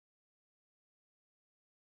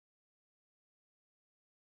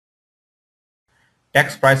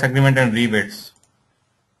tax price agreement and rebates.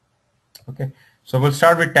 Okay, so we'll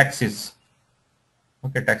start with taxes.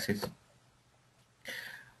 Okay, taxes.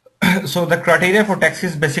 So the criteria for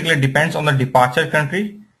taxes basically depends on the departure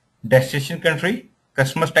country, destination country,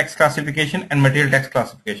 customer's tax classification, and material tax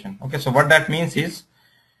classification. Okay, so what that means is,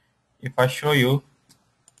 if I show you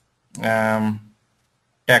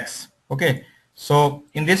tax. Okay, so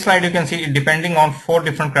in this slide you can see depending on 4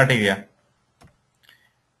 different criteria: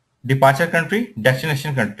 departure country,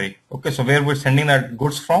 destination country. Okay, so where we're sending the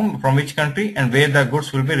goods from which country, and where the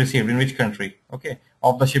goods will be received in which country. Okay,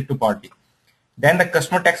 of the ship to party. Then the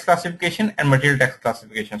customer tax classification and material tax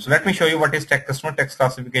classification. So let me show you what is customer tax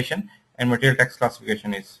classification and material tax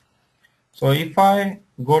classification is. So if I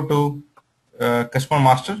go to customer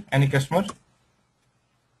master, any customer.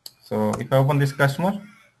 So if I open this customer,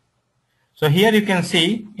 so here you can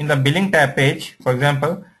see in the billing tab page, for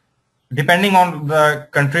example, depending on the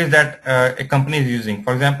countries that a company is using.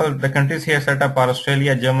 For example, the countries here set up are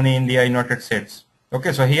Australia, Germany, India, United States.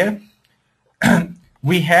 Okay, so here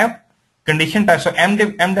we have condition type. So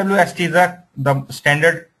MWST is the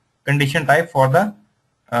standard condition type for the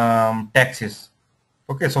taxes.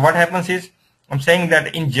 Okay, so what happens is, I'm saying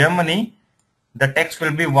that in Germany the tax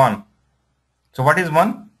will be 1. So what is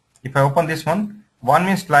 1? If I open this one, 1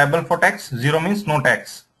 means liable for tax, 0 means no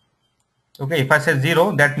tax. Okay, if I say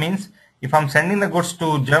 0, that means if I'm sending the goods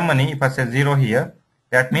to Germany, if I say 0 here,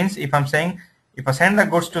 that means if I send the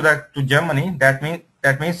goods to Germany, that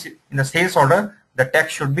means in the sales order the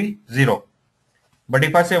tax should be 0. But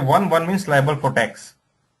if I say 1 means liable for tax.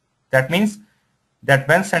 That means that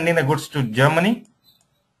when sending the goods to Germany,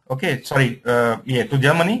 okay, sorry, to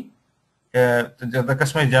Germany, the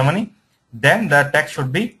customer is Germany, then the tax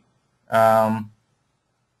should be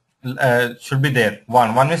there.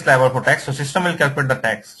 1 is liable for tax, so system will calculate the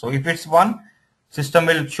tax. So if it's 1, system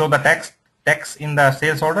will show the tax in the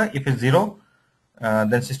sales order. If it's 0,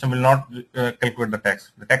 then system will not calculate the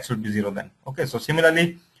tax. The tax should be 0 then. Okay, so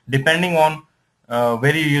similarly, depending on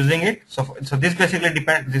where you're using it, so this basically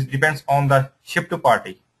depends on the ship to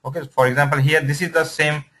party. Okay, for example, here this is the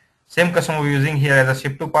same customer we're using here as a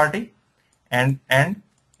ship to party and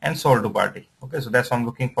sold to party. Okay, so that's why I'm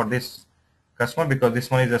looking for this customer, because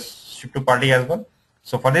this one is a ship to party as well.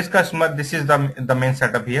 So for this customer, this is the main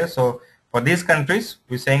setup here. So for these countries,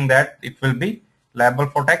 we're saying that it will be liable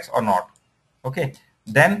for tax or not. Okay,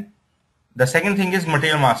 then the second thing is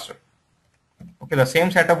material master. Okay, the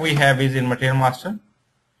same setup we have is in material master.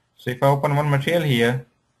 So if I open one material here,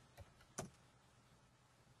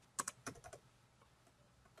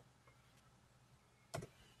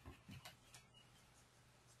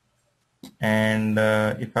 and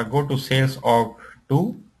if I go to sales org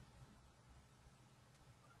 2,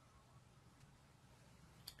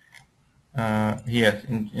 here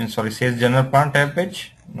in sales general plant tab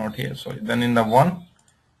page, not here, sorry, then in the 1,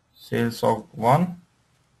 sales org 1,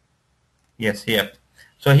 yes, here.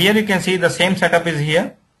 So here you can see the same setup is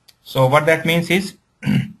here. So what that means is,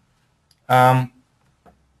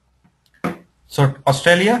 so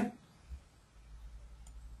Australia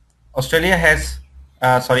has,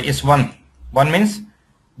 is 1. 1 means,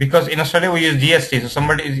 because in Australia we use GST, so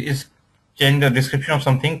somebody is changing the description of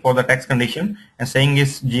something for the tax condition and saying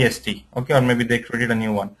is GST, okay, or maybe they created a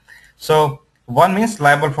new one. So 1 means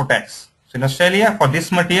liable for tax. So in Australia, for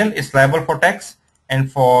this material is liable for tax,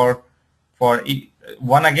 and for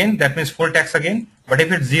 1 again, that means full tax again. But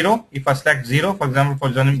if it's 0, if I select 0, for example, for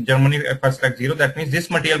Germany, if I select 0, that means this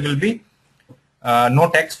material will be no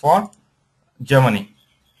tax for Germany,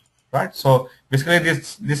 right? So basically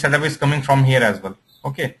this setup is coming from here as well.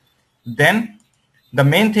 Okay, then the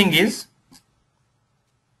main thing is,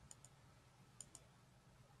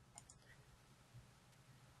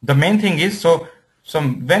 so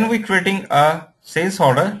when we're creating a sales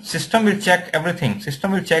order, system will check everything.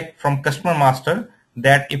 System will check from customer master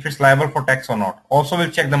that if it's liable for tax or not. Also will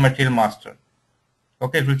check the material master.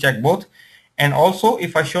 Okay, it will check both. And also,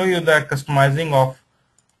 if I show you the customizing of,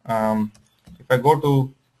 if I go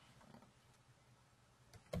to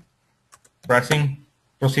pricing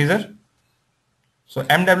procedure, so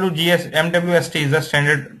MWST is the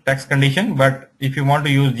standard tax condition, but if you want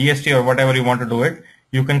to use GST or whatever you want to do it,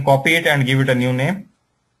 you can copy it and give it a new name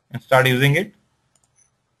and start using it.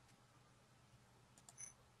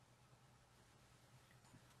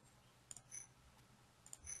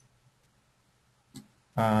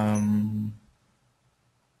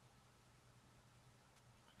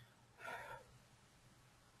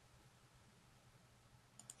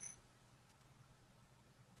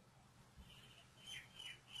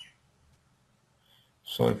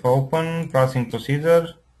 So if I open pricing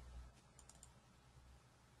procedure,